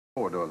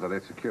Four doors, are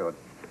they secured?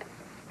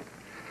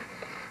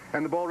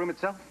 And the ballroom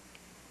itself?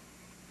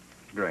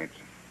 Great.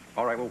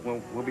 All right,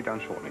 we'll be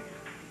down shortly.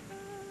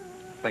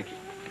 Thank you.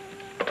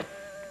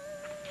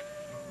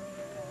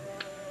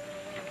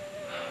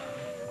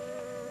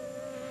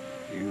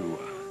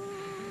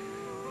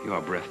 You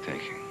are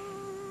breathtaking.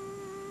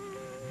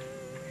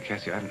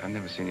 Cassie, I've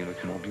never seen you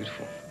look more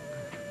beautiful.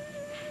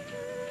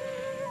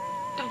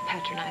 Don't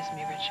patronize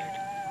me,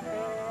 Richard.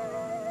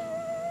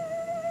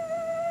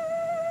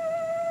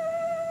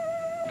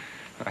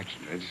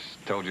 I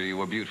just told you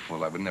were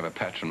beautiful. I would never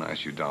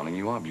patronize you, darling.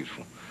 You are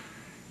beautiful.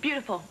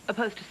 Beautiful,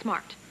 opposed to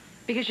smart.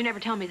 Because you never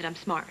tell me that I'm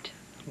smart.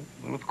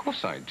 Well, of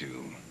course I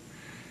do.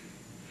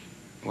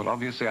 Well,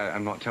 obviously,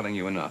 I'm not telling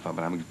you enough, but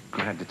I'm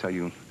glad to tell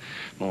you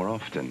more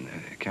often.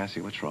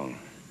 Cassie, what's wrong?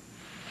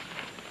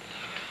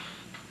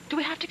 Do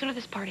we have to go to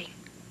this party?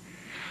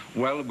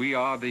 Well, we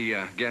are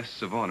the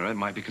guests of honor. It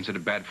might be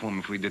considered bad form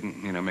if we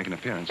didn't, make an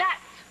appearance.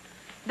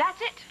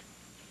 That's it.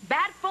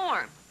 Bad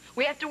form.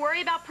 We have to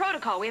worry about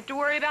protocol. We have to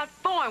worry about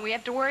form. We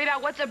have to worry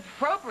about what's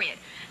appropriate.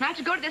 And I have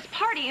to go to this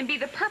party and be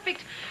the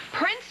perfect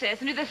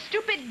princess and do the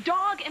stupid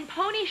dog and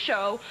pony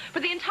show for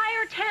the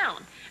entire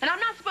town. And I'm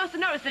not supposed to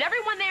notice that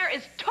everyone there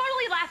is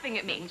totally laughing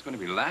at me. Who's going to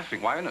be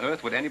laughing? Why on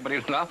earth would anybody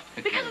laugh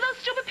at Because you? of those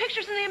stupid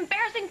pictures in the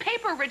embarrassing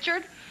paper,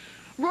 Richard.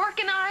 Rourke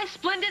and I,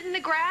 splendid in the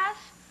grass.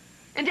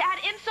 And to add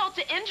insult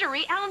to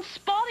injury, Alan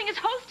Spaulding is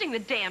hosting the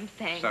damn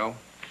thing.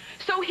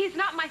 So he's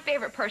not my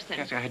favorite person.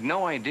 Cassie, I had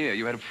no idea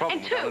you had a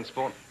problem with Alan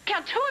Spaulding.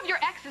 Count, two of your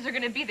exes are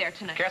going to be there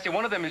tonight. Cassie,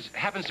 one of them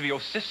happens to be your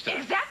sister.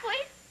 Exactly.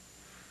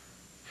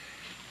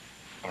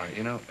 All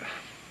right,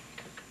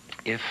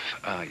 if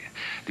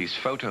these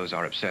photos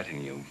are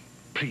upsetting you,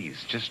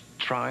 please just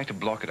try to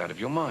block it out of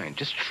your mind.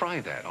 Just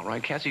try that, all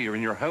right? Cassie, you're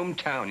in your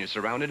hometown. You're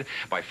surrounded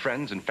by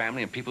friends and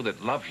family and people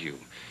that love you.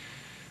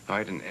 All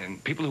right,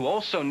 and people who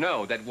also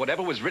know that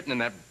whatever was written in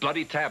that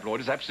bloody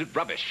tabloid is absolute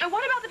rubbish. And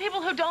what about the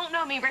people who don't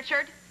know me,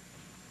 Richard?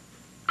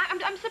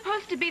 I'm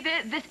supposed to be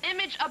this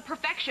image of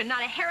perfection,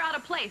 not a hair out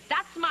of place.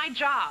 That's my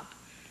job.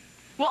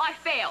 Well, I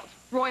failed,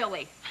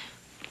 royally.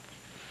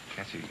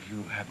 Cassie,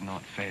 you have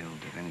not failed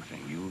at anything.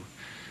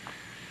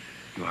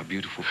 You are a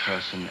beautiful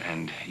person,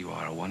 and you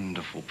are a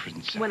wonderful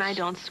princess. When I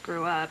don't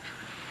screw up.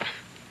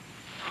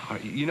 All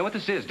right, you know what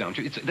this is, don't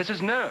you? This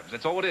is nerves.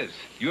 That's all it is.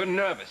 You're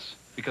nervous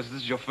because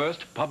this is your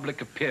first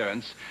public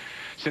appearance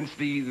since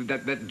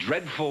that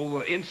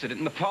dreadful incident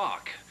in the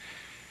park.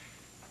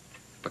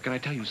 But can I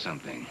tell you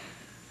something?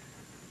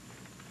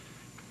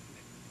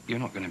 You're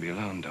not going to be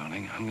alone,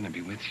 darling. I'm going to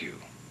be with you.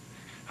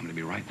 I'm going to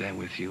be right there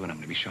with you, and I'm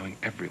going to be showing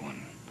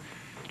everyone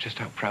just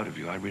how proud of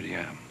you I really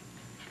am.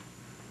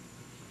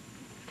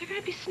 They're going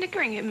to be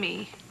snickering at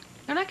me.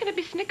 They're not going to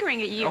be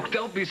snickering at you. Oh,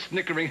 they'll be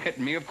snickering at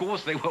me. Of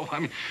course they will.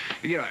 I mean,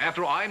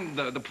 after all, I'm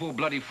the poor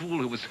bloody fool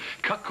who was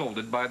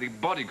cuckolded by the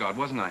bodyguard,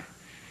 wasn't I?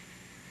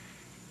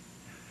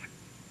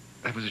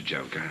 That was a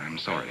joke. I'm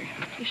sorry.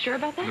 You sure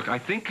about that? Look, I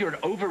think you're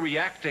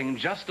overreacting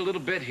just a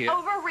little bit here.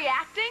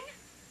 Overreacting?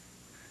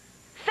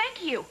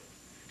 Thank you.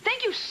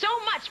 Thank you so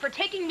much for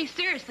taking me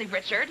seriously,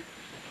 Richard.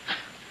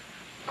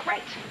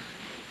 Great.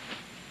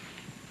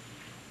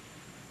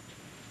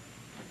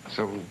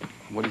 So,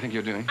 what do you think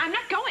you're doing? I'm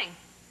not going.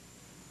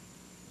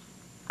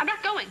 I'm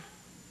not going.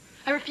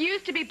 I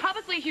refuse to be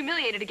publicly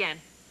humiliated again.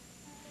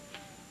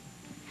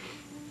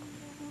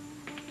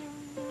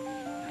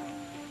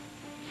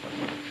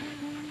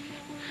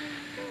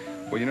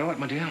 Well, you know what,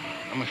 my dear?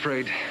 I'm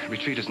afraid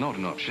retreat is not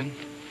an option.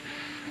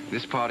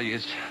 This party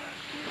is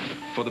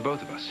for the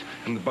both of us,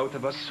 and the both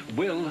of us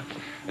will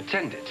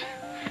attend it.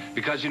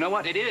 Because you know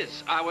what? It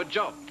is our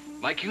job.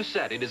 Like you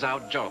said, it is our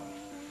job.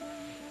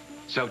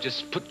 So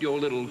just put your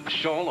little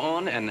shawl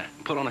on and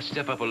put on a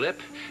stiff upper lip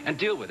and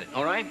deal with it,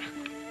 all right?